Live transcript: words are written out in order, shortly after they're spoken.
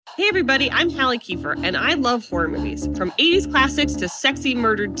Hey everybody, I'm Halle Kiefer, and I love horror movies. From 80s classics to sexy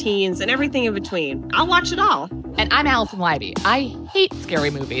murdered teens and everything in between. I'll watch it all. And I'm Alison Leiby. I hate scary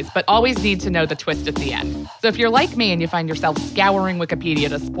movies, but always need to know the twist at the end. So if you're like me and you find yourself scouring Wikipedia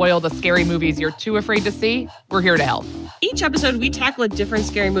to spoil the scary movies you're too afraid to see, we're here to help. Each episode, we tackle a different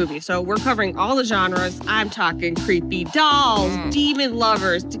scary movie, so we're covering all the genres. I'm talking creepy dolls, demon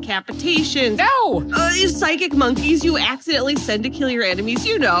lovers, decapitations. No! Psychic monkeys you accidentally send to kill your enemies.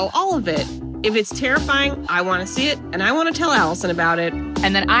 You know, all of it. If it's terrifying, I want to see it, and I want to tell Alison about it.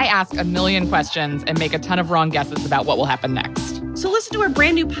 And then I ask a million questions and make a ton of wrong guesses about what will happen next. So listen to our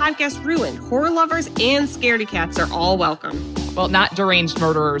brand new podcast, Ruin. Horror lovers and scaredy cats are all welcome. Well, not deranged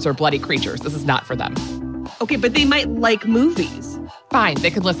murderers or bloody creatures. This is not for them. Okay, but they might like movies. Fine,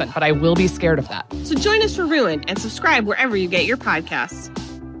 they could listen, but I will be scared of that. So join us for Ruin and subscribe wherever you get your podcasts.